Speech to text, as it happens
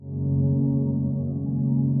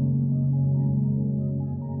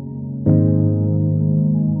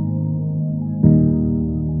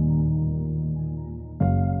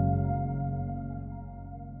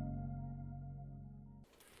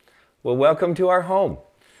Well, welcome to our home.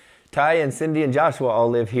 Ty and Cindy and Joshua all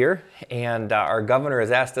live here, and our governor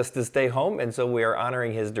has asked us to stay home, and so we are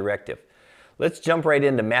honoring his directive. Let's jump right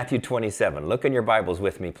into Matthew 27. Look in your Bibles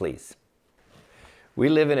with me, please. We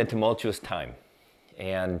live in a tumultuous time,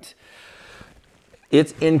 and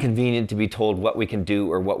it's inconvenient to be told what we can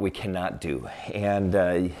do or what we cannot do,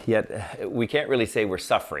 and yet we can't really say we're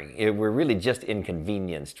suffering. We're really just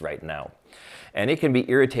inconvenienced right now. And it can be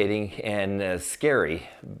irritating and scary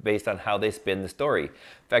based on how they spin the story. In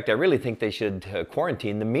fact, I really think they should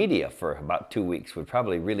quarantine the media for about 2 weeks. Would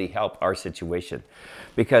probably really help our situation,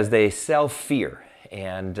 because they sell fear,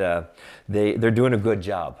 and they're doing a good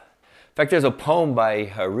job. In fact, there's a poem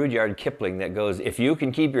by Rudyard Kipling that goes, "If you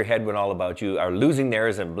can keep your head when all about you are losing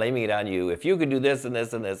theirs and blaming it on you, if you could do this and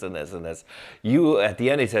this and this and this and this, you," at the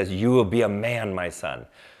end he says, "you will be a man, my son."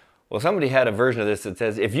 Well, somebody had a version of this that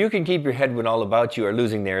says, if you can keep your head when all about you are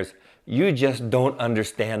losing theirs, you just don't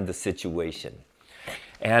understand the situation.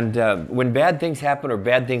 And when bad things happen or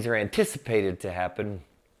bad things are anticipated to happen,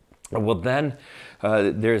 well then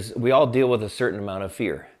we all deal with a certain amount of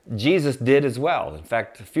fear. Jesus did as well. In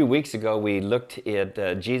fact, a few weeks ago we looked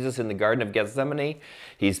at Jesus in the Garden of Gethsemane.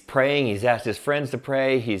 He's praying, he's asked his friends to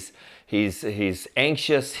pray, he's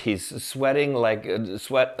anxious, he's sweating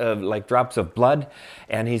like drops of blood,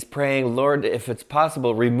 and he's praying, "Lord, if it's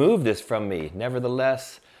possible, remove this from me.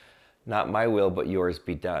 Nevertheless, not my will, but yours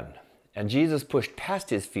be done." And Jesus pushed past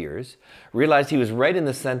his fears, realized he was right in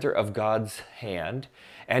the center of God's hand,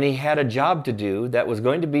 and he had a job to do that was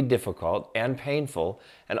going to be difficult and painful,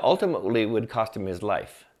 and ultimately would cost him his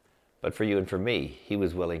life. But for you and for me, he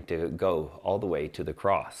was willing to go all the way to the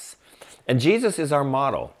cross. And Jesus is our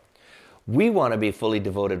model. We want to be fully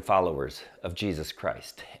devoted followers of Jesus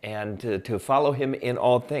Christ and to follow him in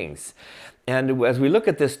all things. And as we look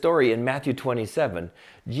at this story in Matthew 27,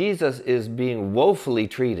 Jesus is being woefully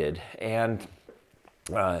treated, and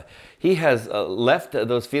he has left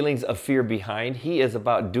those feelings of fear behind. He is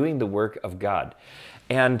about doing the work of God.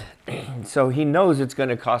 And so he knows it's going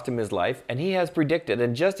to cost him his life, and he has predicted,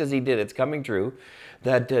 and just as he did, it's coming true,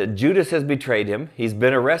 that Judas has betrayed him. He's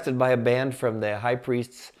been arrested by a band from the high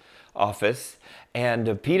priest's office,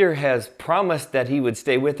 and Peter has promised that he would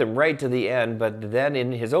stay with him right to the end, but then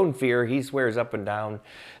in his own fear he swears up and down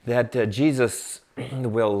that Jesus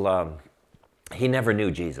will he never knew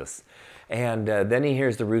Jesus. And then he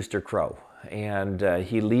hears the rooster crow, and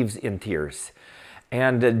he leaves in tears,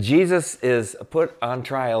 and Jesus is put on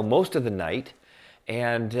trial most of the night.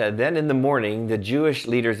 And then in the morning the Jewish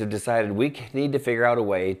leaders have decided we need to figure out a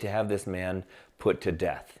way to have this man put to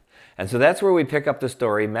death. And so that's where we pick up the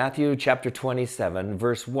story. Matthew chapter 27,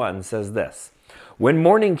 verse 1 says this: "When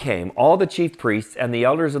morning came, all the chief priests and the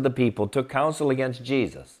elders of the people took counsel against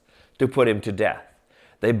Jesus to put him to death.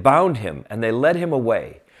 They bound him and they led him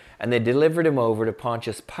away, and they delivered him over to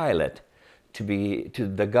Pontius Pilate to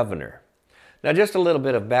the governor." Now, just a little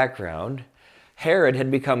bit of background. Herod had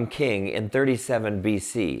become king in 37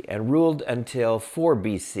 BC and ruled until 4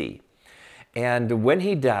 BC. And when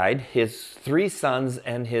he died, his 3 sons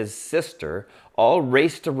and his sister all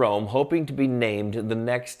raced to Rome, hoping to be named the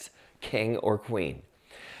next king or queen.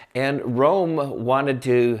 And Rome wanted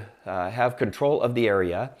to have control of the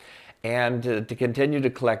area and to continue to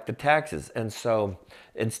collect the taxes. And so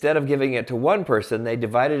instead of giving it to one person, they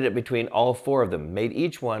divided it between all 4 of them, made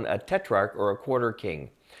each one a tetrarch or a quarter king.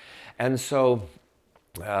 And so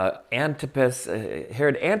Herod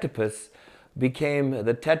Antipas became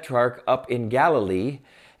the tetrarch up in Galilee.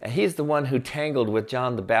 He's the one who tangled with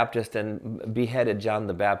John the Baptist and beheaded John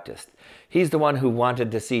the Baptist. He's the one who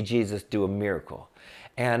wanted to see Jesus do a miracle.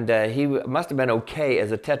 And he must have been okay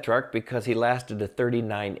as a tetrarch because he lasted to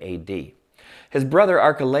 39 AD. His brother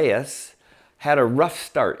Archelaus had a rough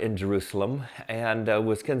start in Jerusalem and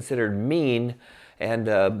was considered mean,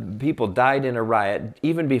 and people died in a riot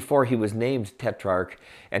even before he was named tetrarch,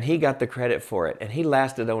 and he got the credit for it, and he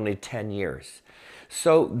lasted only 10 years.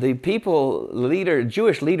 So the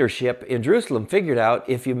Jewish leadership in Jerusalem figured out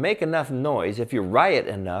if you make enough noise, if you riot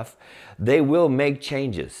enough, they will make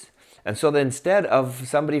changes. And so then instead of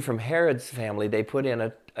somebody from Herod's family, they put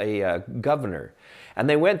in a governor. And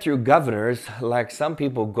they went through governors like some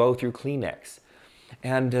people go through Kleenex.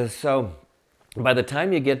 And so by the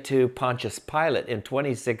time you get to Pontius Pilate in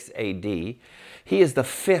 26 AD, he is the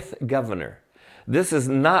 5th governor. This is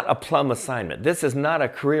not a plum assignment. This is not a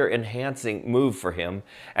career-enhancing move for him,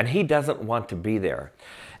 and he doesn't want to be there.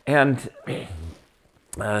 And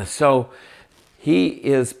so he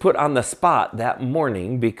is put on the spot that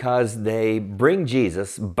morning because they bring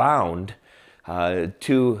Jesus bound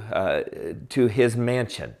to his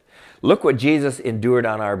mansion. Look what Jesus endured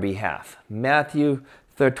on our behalf. Matthew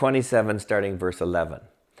 27, starting verse 11.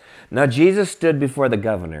 Now Jesus stood before the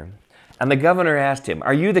governor, and the governor asked him,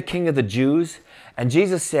 "Are you the king of the Jews?" And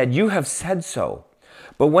Jesus said, "You have said so."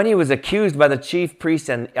 But when he was accused by the chief priests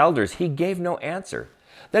and elders, he gave no answer.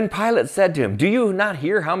 Then Pilate said to him, "Do you not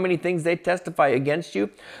hear how many things they testify against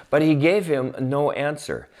you?" But he gave him no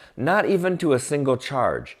answer, not even to a single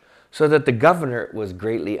charge, so that the governor was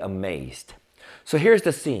greatly amazed. So here's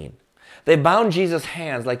the scene. They bound Jesus'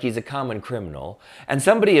 hands like he's a common criminal, and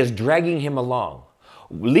somebody is dragging him along.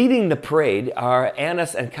 Leading the parade are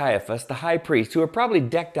Annas and Caiaphas, the high priests, who are probably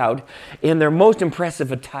decked out in their most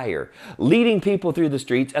impressive attire, leading people through the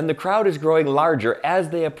streets, and the crowd is growing larger as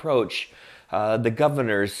they approach the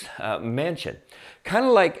governor's mansion. Kind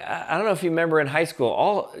of like, I don't know if you remember in high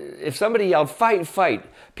school, if somebody yelled, "Fight, fight,"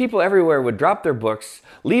 people everywhere would drop their books,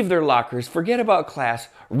 leave their lockers, forget about class,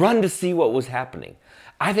 run to see what was happening.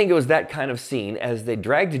 I think it was that kind of scene as they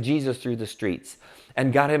dragged Jesus through the streets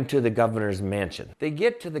and got him to the governor's mansion. They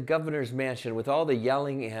get to the governor's mansion with all the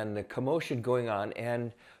yelling and the commotion going on,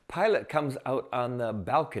 and Pilate comes out on the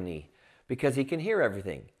balcony because he can hear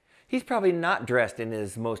everything. He's probably not dressed in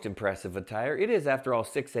his most impressive attire. It is, after all,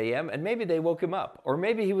 6 a.m., and maybe they woke him up, or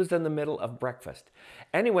maybe he was in the middle of breakfast.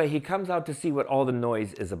 Anyway, he comes out to see what all the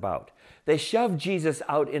noise is about. They shove Jesus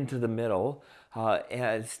out into the middle,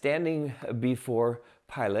 standing before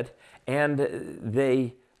Pilate, and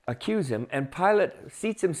they accuse him, and Pilate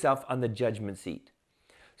seats himself on the judgment seat.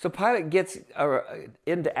 So Pilate gets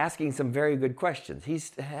into asking some very good questions. He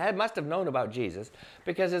must have known about Jesus,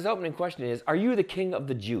 because his opening question is, "Are you the king of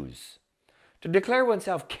the Jews?" To declare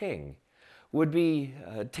oneself king would be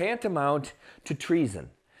tantamount to treason.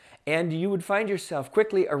 And you would find yourself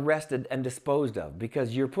quickly arrested and disposed of,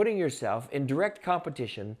 because you're putting yourself in direct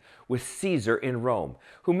competition with Caesar in Rome,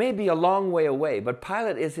 who may be a long way away, but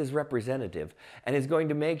Pilate is his representative and is going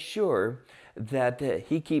to make sure that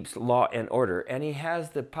he keeps law and order. And he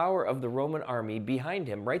has the power of the Roman army behind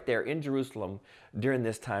him right there in Jerusalem during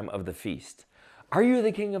this time of the feast. "Are you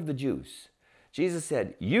the king of the Jews?" Jesus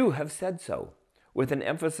said, "You have said so," with an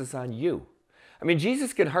emphasis on you. I mean,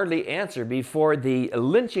 Jesus could hardly answer before the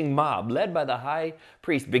lynching mob led by the high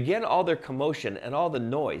priest began all their commotion and all the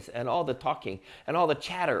noise and all the talking and all the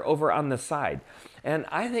chatter over on the side. And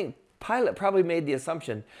I think Pilate probably made the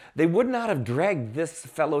assumption they would not have dragged this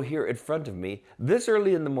fellow here in front of me this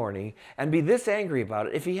early in the morning and be this angry about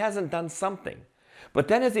it if he hasn't done something. But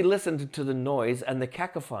then as he listened to the noise and the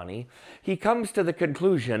cacophony, he comes to the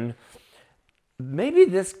conclusion, maybe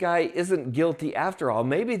this guy isn't guilty after all.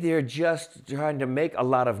 Maybe they're just trying to make a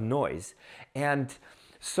lot of noise. And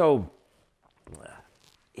so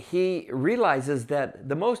he realizes that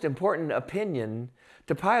the most important opinion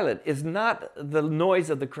to Pilate is not the noise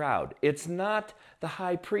of the crowd. It's not the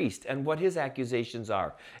high priest and what his accusations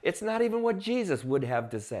are. It's not even what Jesus would have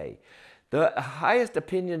to say. The highest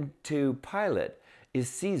opinion to Pilate is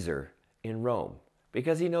Caesar in Rome,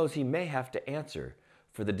 because he knows he may have to answer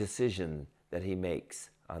for the decision that he makes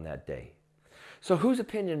on that day. So whose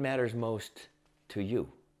opinion matters most to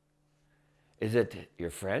you? Is it your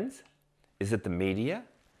friends? Is it the media?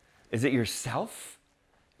 Is it yourself?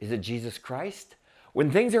 Is it Jesus Christ?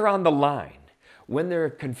 When things are on the line, when they're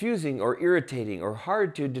confusing or irritating or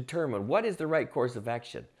hard to determine what is the right course of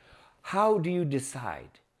action, how do you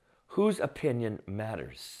decide whose opinion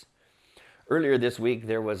matters? Earlier this week,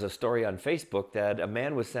 there was a story on Facebook that a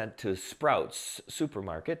man was sent to Sprouts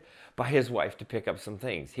supermarket by his wife to pick up some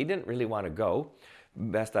things. He didn't really want to go,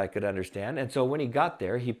 best I could understand. And so when he got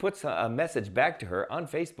there, he puts a message back to her on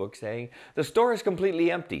Facebook saying, "The store is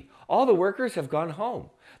completely empty. All the workers have gone home.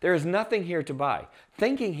 There is nothing here to buy,"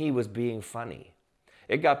 thinking he was being funny.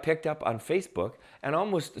 It got picked up on Facebook and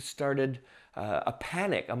almost started a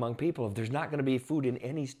panic among people if there's not going to be food in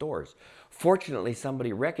any stores. Fortunately,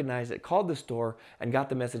 somebody recognized it, called the store, and got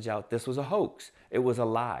the message out. This was a hoax. It was a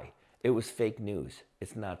lie. It was fake news.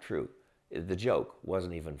 It's not true. The joke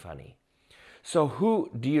wasn't even funny. So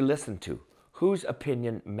who do you listen to? Whose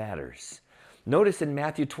opinion matters? Notice in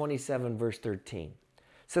Matthew 27, verse 13, it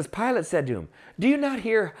says, Pilate said to him, "Do you not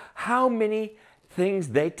hear how many things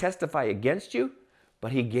they testify against you?"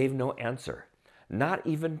 But he gave no answer, not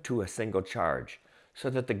even to a single charge, so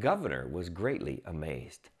that the governor was greatly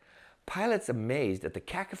amazed. Pilate's amazed at the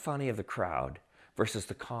cacophony of the crowd versus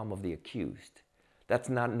the calm of the accused. That's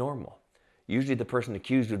not normal. Usually the person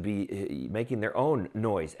accused would be making their own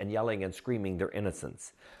noise and yelling and screaming their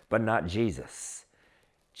innocence, but not Jesus.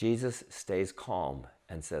 Jesus stays calm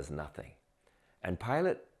and says nothing. And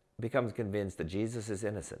Pilate becomes convinced that Jesus is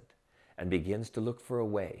innocent and begins to look for a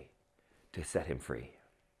way to set him free.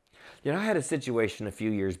 You know, I had a situation a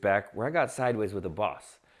few years back where I got sideways with a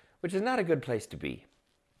boss, which is not a good place to be.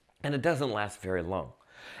 And it doesn't last very long.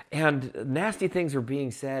 And nasty things were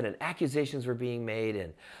being said and accusations were being made.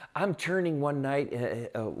 And I'm turning one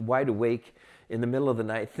night wide awake in the middle of the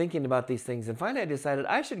night thinking about these things. And finally I decided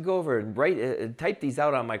I should go over and type these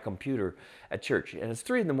out on my computer at church. And it's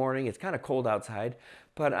 3 a.m. It's kind of cold outside,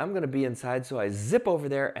 but I'm going to be inside. So I zip over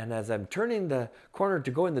there. And as I'm turning the corner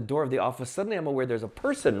to go in the door of the office, suddenly I'm aware there's a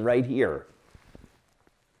person right here.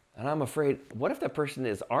 And I'm afraid, what if that person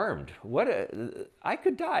is armed? I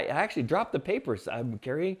could die. I actually dropped the papers I'm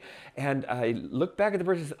carrying, and I looked back at the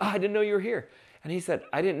person and said, I didn't know you were here. And he said,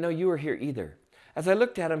 I didn't know you were here either. As I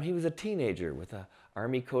looked at him, he was a teenager with an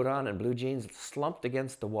army coat on and blue jeans, slumped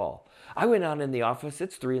against the wall. I went out in the office.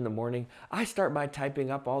 It's 3 a.m. I start by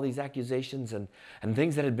typing up all these accusations and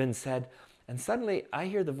things that had been said. And suddenly, I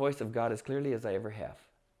hear the voice of God as clearly as I ever have.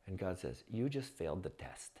 And God says, you just failed the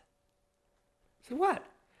test. I said, what?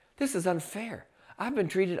 This is unfair. I've been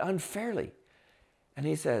treated unfairly. And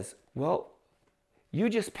he says, well, you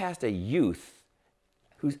just passed a youth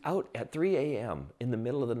who's out at 3 a.m. in the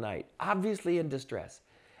middle of the night, obviously in distress.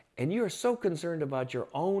 And you are so concerned about your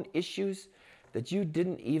own issues that you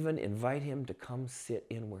didn't even invite him to come sit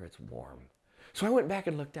in where it's warm. So I went back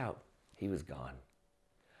and looked out. He was gone.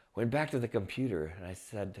 Went back to the computer and I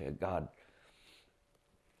said to God,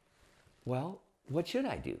 well, what should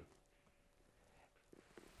I do?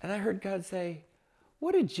 And I heard God say,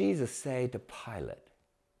 what did Jesus say to Pilate?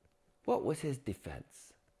 What was his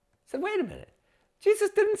defense? I said, wait a minute. Jesus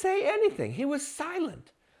didn't say anything. He was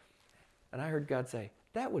silent. And I heard God say,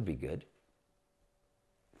 that would be good.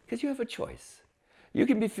 Because you have a choice. You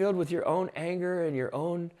can be filled with your own anger and your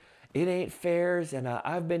own, it ain't fairs, and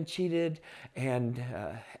I've been cheated, and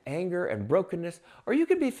anger and brokenness. Or you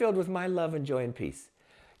can be filled with my love and joy and peace.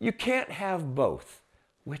 You can't have both.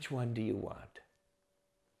 Which one do you want?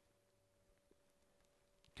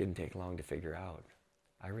 Didn't take long to figure out.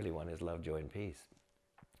 I really want his love, joy, and peace.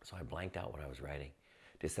 So I blanked out what I was writing,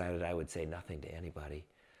 decided I would say nothing to anybody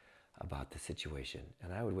about the situation,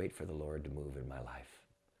 and I would wait for the Lord to move in my life.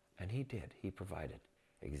 And he did. He provided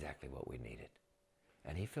exactly what we needed.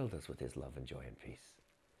 And he filled us with his love and joy and peace.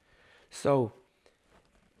 So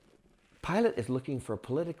Pilate is looking for a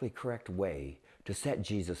politically correct way to set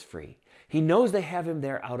Jesus free. He knows they have him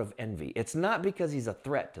there out of envy. It's not because he's a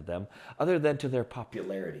threat to them, other than to their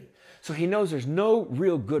popularity. So he knows there's no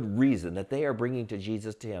real good reason that they are bringing to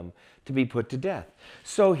Jesus to him to be put to death.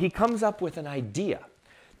 So he comes up with an idea.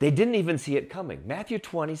 They didn't even see it coming. Matthew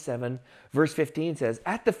 27, verse 15 says,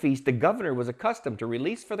 at the feast, the governor was accustomed to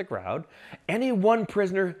release for the crowd any one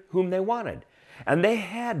prisoner whom they wanted. And they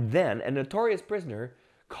had then a notorious prisoner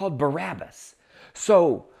called Barabbas.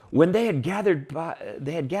 So when they had gathered,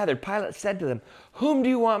 Pilate said to them, whom do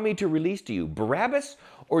you want me to release to you, Barabbas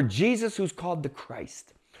or Jesus who's called the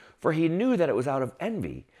Christ? For he knew that it was out of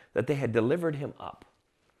envy that they had delivered him up.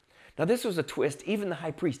 Now this was a twist even the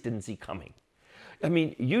high priest didn't see coming. I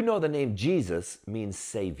mean, you know the name Jesus means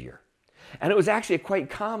Savior. And it was actually a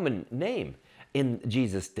quite common name in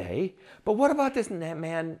Jesus' day. But what about this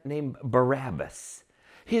man named Barabbas?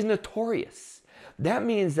 He's notorious. That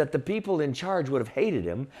means that the people in charge would have hated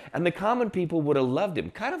him and the common people would have loved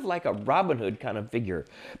him, kind of like a Robin Hood kind of figure,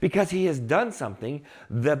 because he has done something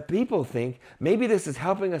that people think maybe this is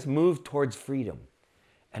helping us move towards freedom.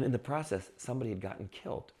 And in the process, somebody had gotten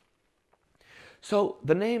killed. So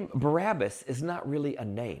the name Barabbas is not really a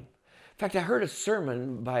name. In fact, I heard a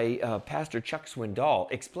sermon by Pastor Chuck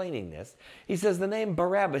Swindoll explaining this. He says the name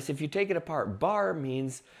Barabbas, if you take it apart, Bar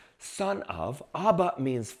means son of, Abba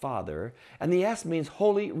means father, and the S means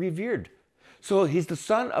holy, revered. So he's the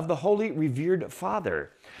son of the holy, revered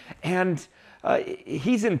father. And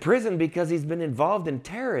he's in prison because he's been involved in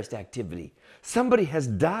terrorist activity. Somebody has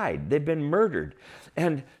died. They've been murdered.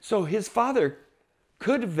 And so his father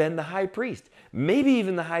could have been the high priest, maybe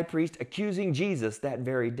even the high priest accusing Jesus that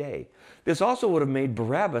very day. This also would have made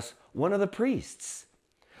Barabbas one of the priests.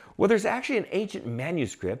 Well, there's actually an ancient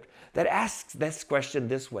manuscript that asks this question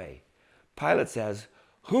this way. Pilate says,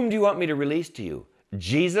 whom do you want me to release to you?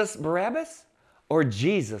 Jesus Barabbas or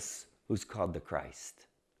Jesus who's called the Christ?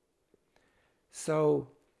 So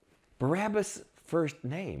Barabbas' first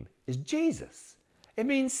name is Jesus. It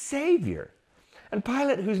means Savior. And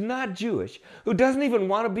Pilate, who's not Jewish, who doesn't even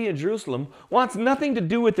want to be in Jerusalem, wants nothing to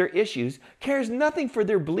do with their issues, cares nothing for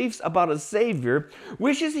their beliefs about a Savior,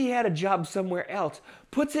 wishes he had a job somewhere else,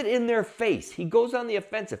 puts it in their face. He goes on the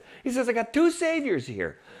offensive. He says, I got two Saviors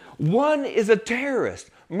here. One is a terrorist,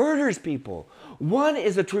 murders people. One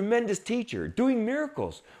is a tremendous teacher, doing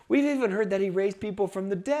miracles. We've even heard that he raised people from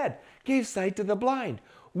the dead, gave sight to the blind.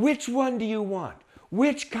 Which one do you want?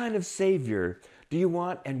 Which kind of Savior do you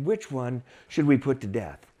want, and which one should we put to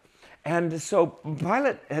death? And so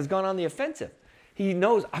Pilate has gone on the offensive. He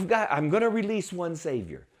knows, I'm going to release one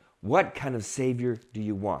Savior. What kind of Savior do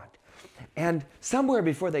you want? And somewhere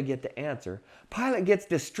before they get the answer, Pilate gets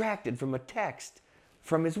distracted from a text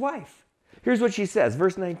from his wife. Here's what she says,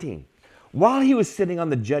 verse 19. While he was sitting on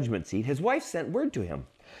the judgment seat, his wife sent word to him,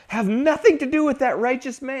 have nothing to do with that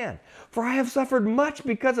righteous man, for I have suffered much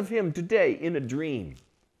because of him today in a dream.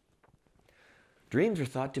 Dreams are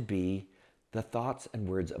thought to be the thoughts and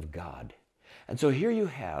words of God. And so here you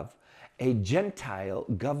have a Gentile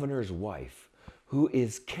governor's wife who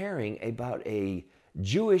is caring about a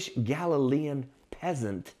Jewish Galilean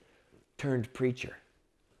peasant turned preacher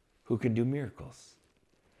who can do miracles.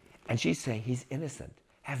 And she's saying he's innocent,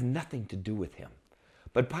 have nothing to do with him.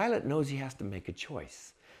 But Pilate knows he has to make a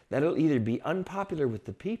choice. That it'll either be unpopular with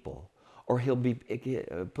the people or he'll be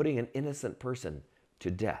putting an innocent person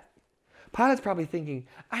to death. Pilate's probably thinking,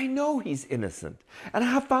 I know he's innocent, and I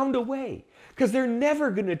have found a way, because they're never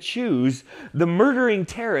going to choose the murdering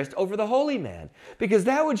terrorist over the holy man, because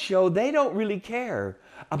that would show they don't really care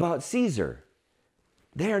about Caesar.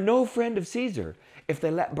 They are no friend of Caesar if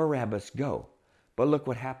they let Barabbas go. But look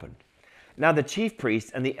what happened. Now the chief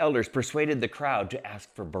priests and the elders persuaded the crowd to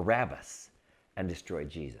ask for Barabbas and destroy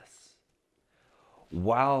Jesus.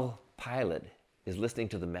 While Pilate is listening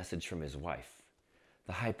to the message from his wife,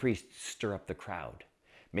 the high priest stir up the crowd.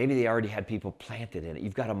 Maybe they already had people planted in it.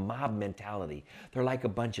 You've got a mob mentality. They're like a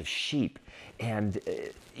bunch of sheep. And,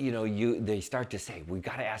 they start to say, we've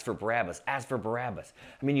got to ask for Barabbas, ask for Barabbas.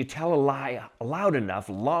 I mean, you tell a lie loud enough,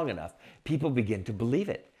 long enough, people begin to believe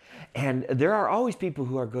it. And there are always people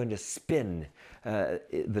who are going to spin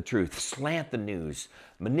the truth, slant the news,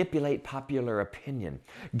 manipulate popular opinion,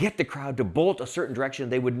 get the crowd to bolt a certain direction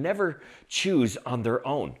they would never choose on their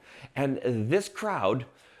own. And this crowd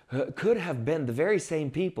could have been the very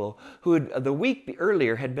same people who the week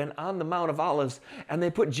earlier had been on the Mount of Olives, and they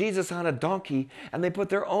put Jesus on a donkey, and they put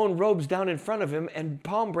their own robes down in front of him and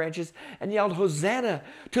palm branches and yelled, Hosanna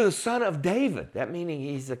to the Son of David. That meaning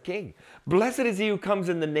he's a king. Blessed is he who comes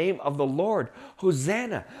in the name of the Lord.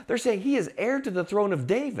 Hosanna. They're saying he is heir to the throne of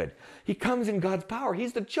David. He comes in God's power.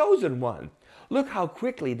 He's the chosen one. Look how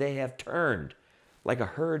quickly they have turned like a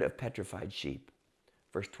herd of petrified sheep.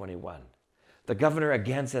 Verse 21. The governor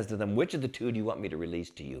again says to them, which of the two do you want me to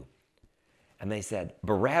release to you? And they said,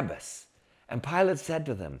 Barabbas. And Pilate said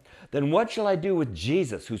to them, then what shall I do with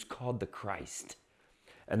Jesus, who's called the Christ?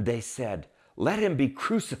 And they said, let him be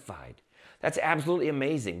crucified. That's absolutely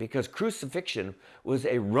amazing, because crucifixion was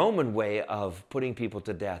a Roman way of putting people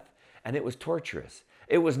to death, and it was torturous.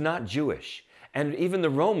 It was not Jewish. And even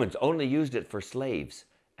the Romans only used it for slaves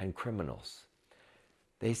and criminals.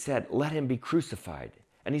 They said, let him be crucified.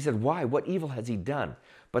 And he said, why? What evil has he done?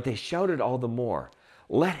 But they shouted all the more,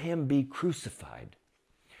 let him be crucified.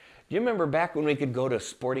 Do you remember back when we could go to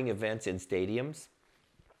sporting events in stadiums?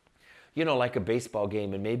 You know, like a baseball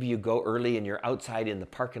game, and maybe you go early and you're outside in the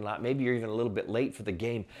parking lot. Maybe you're even a little bit late for the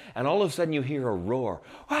game, and all of a sudden you hear a roar.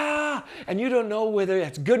 Ah! And you don't know whether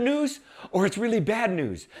that's good news or it's really bad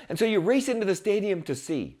news. And so you race into the stadium to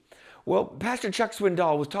see. Well, Pastor Chuck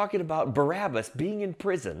Swindoll was talking about Barabbas being in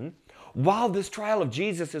prison while this trial of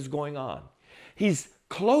Jesus is going on. He's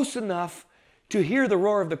close enough to hear the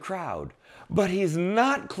roar of the crowd, but he's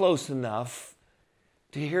not close enough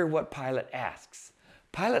to hear what Pilate asks.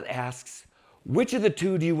 Pilate asks, which of the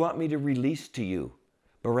two do you want me to release to you?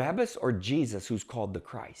 Barabbas or Jesus, who's called the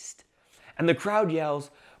Christ? And the crowd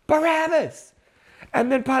yells, Barabbas!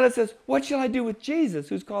 And then Pilate says, what shall I do with Jesus,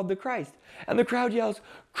 who's called the Christ? And the crowd yells,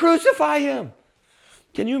 crucify him!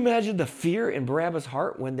 Can you imagine the fear in Barabbas'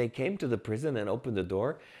 heart when they came to the prison and opened the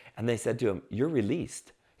door and they said to him, you're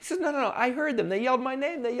released? He says, no, I heard them. They yelled my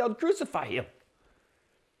name. They yelled, crucify him.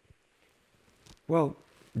 Well,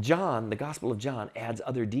 John, the Gospel of John, adds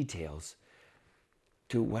other details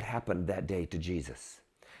to what happened that day to Jesus.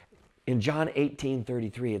 In John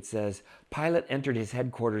 18:33, it says, Pilate entered his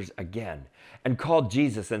headquarters again and called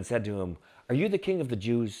Jesus and said to him, are you the king of the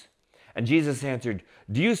Jews? And Jesus answered,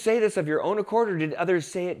 do you say this of your own accord, or did others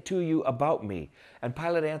say it to you about me? And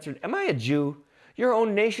Pilate answered, am I a Jew? Your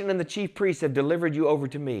own nation and the chief priests have delivered you over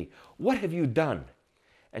to me. What have you done?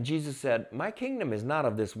 And Jesus said, my kingdom is not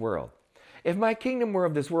of this world. If my kingdom were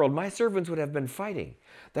of this world, my servants would have been fighting,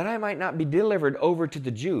 that I might not be delivered over to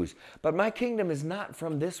the Jews. But my kingdom is not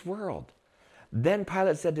from this world. Then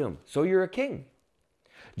Pilate said to him, so you're a king?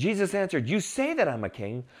 Jesus answered, you say that I'm a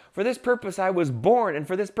king. For this purpose I was born, and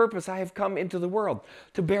for this purpose I have come into the world,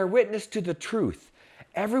 to bear witness to the truth.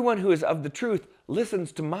 Everyone who is of the truth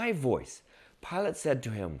listens to my voice. Pilate said to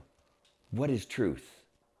him, what is truth?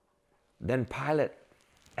 Then Pilate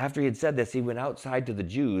After he had said this, he went outside to the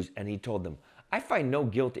Jews and he told them, I find no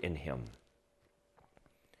guilt in him.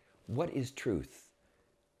 What is truth?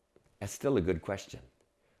 That's still a good question.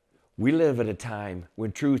 We live at a time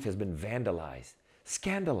when truth has been vandalized,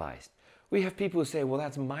 scandalized. We have people who say, well,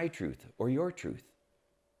 that's my truth or your truth.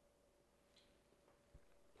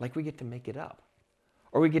 Like we get to make it up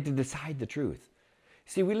or we get to decide the truth.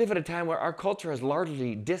 See, we live at a time where our culture has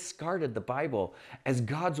largely discarded the Bible as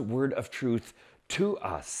God's word of truth to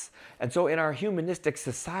us. And so in our humanistic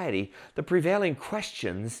society, the prevailing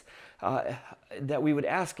questions that we would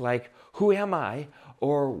ask, like, who am I?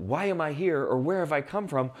 Or why am I here? Or where have I come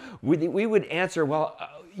from? We would answer, well,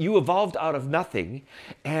 you evolved out of nothing,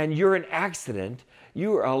 and you're an accident.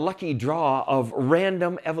 You are a lucky draw of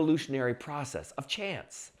random evolutionary process, of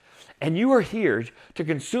chance. And you are here to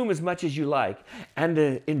consume as much as you like and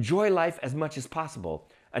to enjoy life as much as possible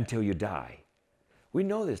until you die. We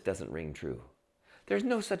know this doesn't ring true. There's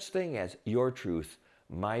no such thing as your truth,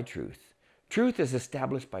 my truth. Truth is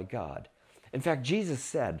established by God. In fact, Jesus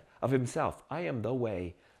said of himself, I am the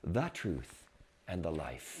way, the truth, and the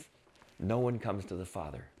life. No one comes to the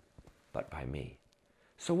Father but by me.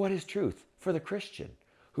 So what is truth for the Christian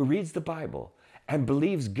who reads the Bible and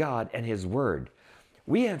believes God and his word?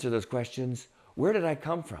 We answer those questions. Where did I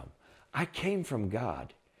come from? I came from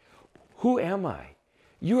God. Who am I?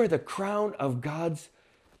 You are the crown of God's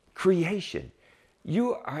creation.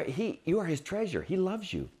 You are his treasure. He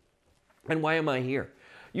loves you. And why am I here?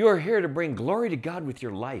 You are here to bring glory to God with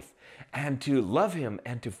your life and to love him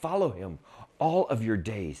and to follow him all of your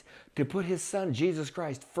days, to put his son, Jesus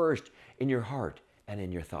Christ, first in your heart and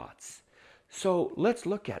in your thoughts. So let's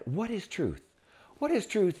look at what is truth. What is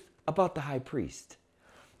truth about the high priest?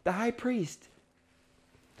 The high priest,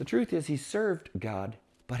 the truth is he served God,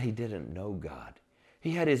 but he didn't know God.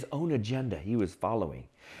 He had his own agenda he was following.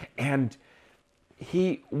 And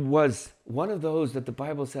he was one of those that the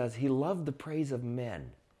Bible says he loved the praise of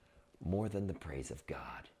men more than the praise of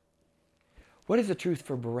God. What is the truth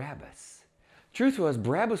for Barabbas? Truth was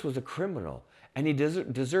Barabbas was a criminal and he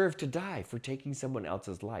deserved to die for taking someone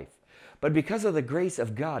else's life. But because of the grace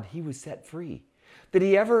of God, he was set free. Did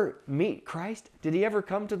he ever meet Christ? Did he ever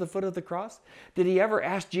come to the foot of the cross? Did he ever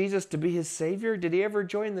ask Jesus to be his Savior? Did he ever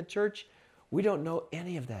join the church? We don't know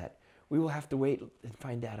any of that. We will have to wait and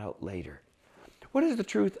find that out later. What is the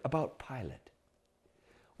truth about Pilate?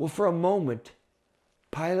 Well, for a moment,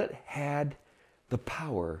 Pilate had the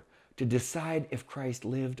power to decide if Christ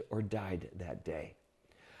lived or died that day.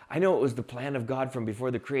 I know it was the plan of God from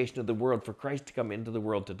before the creation of the world for Christ to come into the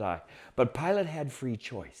world to die. But Pilate had free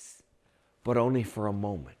choice, but only for a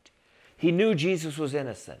moment. He knew Jesus was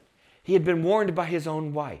innocent. He had been warned by his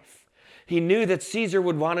own wife. He knew that Caesar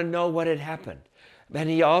would want to know what had happened. And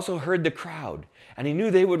he also heard the crowd, and he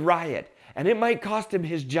knew they would riot, and it might cost him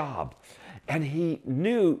his job. And he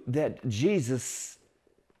knew that Jesus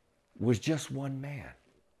was just one man.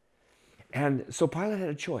 And so Pilate had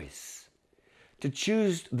a choice to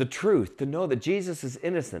choose the truth, to know that Jesus is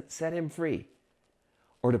innocent, set him free,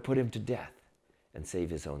 or to put him to death and save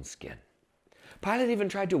his own skin. Pilate even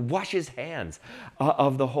tried to wash his hands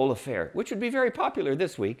of the whole affair, which would be very popular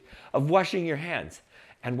this week, of washing your hands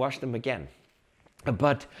and wash them again.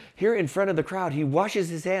 But here in front of the crowd, he washes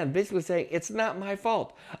his hand, basically saying, it's not my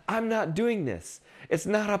fault. I'm not doing this. It's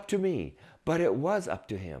not up to me. But it was up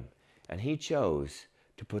to him. And he chose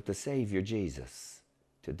to put the Savior, Jesus,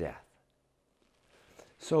 to death.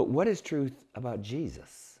 So what is truth about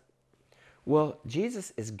Jesus? Well,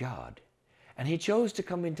 Jesus is God. And he chose to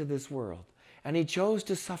come into this world. And he chose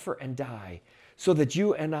to suffer and die so that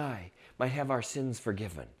you and I might have our sins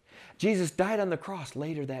forgiven. Jesus died on the cross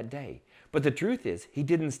later that day. But the truth is, he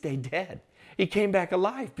didn't stay dead. He came back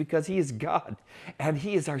alive because he is God and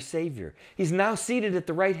he is our Savior. He's now seated at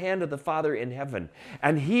the right hand of the Father in heaven,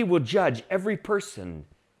 and he will judge every person.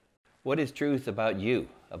 What is truth about you,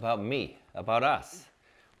 about me, about us?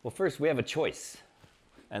 Well, first, we have a choice.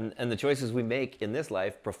 And the choices we make in this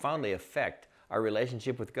life profoundly affect our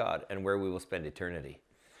relationship with God and where we will spend eternity.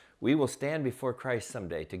 We will stand before Christ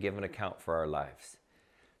someday to give an account for our lives.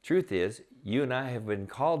 Truth is, you and I have been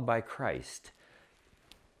called by Christ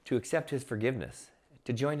to accept his forgiveness,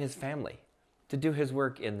 to join his family, to do his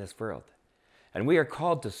work in this world. And we are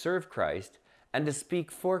called to serve Christ and to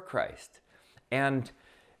speak for Christ. And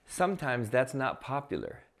sometimes that's not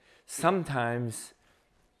popular. Sometimes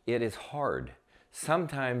it is hard.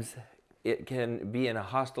 Sometimes it can be in a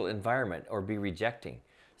hostile environment or be rejecting.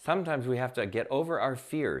 Sometimes we have to get over our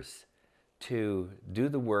fears to do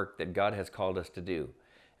the work that God has called us to do.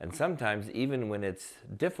 And sometimes, even when it's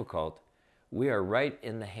difficult, we are right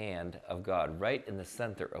in the hand of God, right in the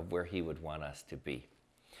center of where he would want us to be.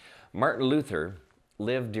 Martin Luther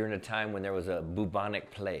lived during a time when there was a bubonic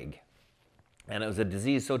plague. And it was a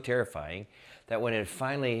disease so terrifying that when it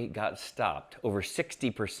finally got stopped, over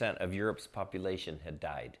 60% of Europe's population had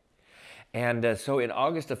died. And so in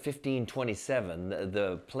August of 1527,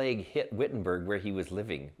 the plague hit Wittenberg, where he was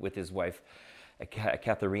living with his wife,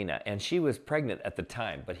 Katharina. And she was pregnant at the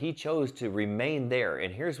time, but he chose to remain there.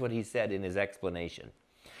 And here's what he said in his explanation.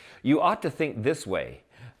 You ought to think this way.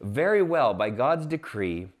 Very well, by God's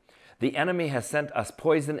decree, the enemy has sent us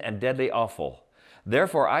poison and deadly offal.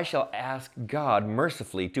 Therefore, I shall ask God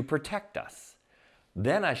mercifully to protect us.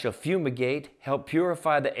 Then I shall fumigate, help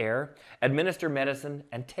purify the air, administer medicine,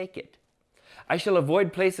 and take it. I shall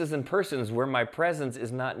avoid places and persons where my presence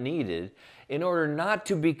is not needed in order not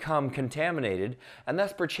to become contaminated and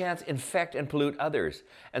thus perchance infect and pollute others,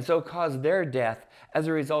 and so cause their death as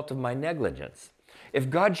a result of my negligence. If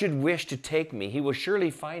God should wish to take me, he will surely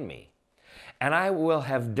find me. And I will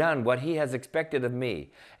have done what he has expected of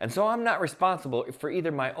me. And so I'm not responsible for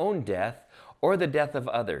either my own death or the death of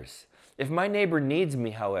others. If my neighbor needs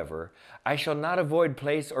me, however, I shall not avoid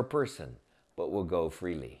place or person, but will go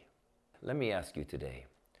freely. Let me ask you today,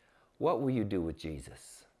 what will you do with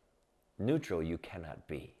Jesus? Neutral you cannot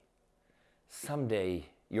be. Someday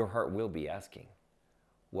your heart will be asking,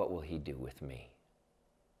 what will he do with me?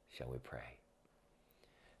 Shall we pray?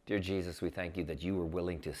 Dear Jesus, we thank you that you were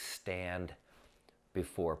willing to stand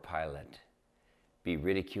before Pilate, be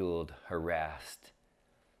ridiculed, harassed,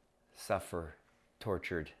 suffer,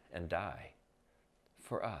 tortured, and die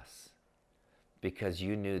for us, because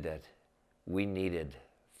you knew that we needed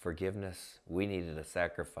forgiveness, we needed a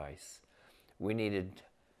sacrifice, we needed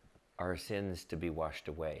our sins to be washed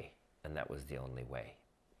away, and that was the only way.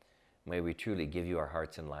 May we truly give you our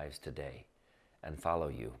hearts and lives today and follow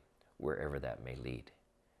you wherever that may lead.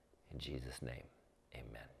 In Jesus' name,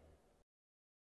 amen.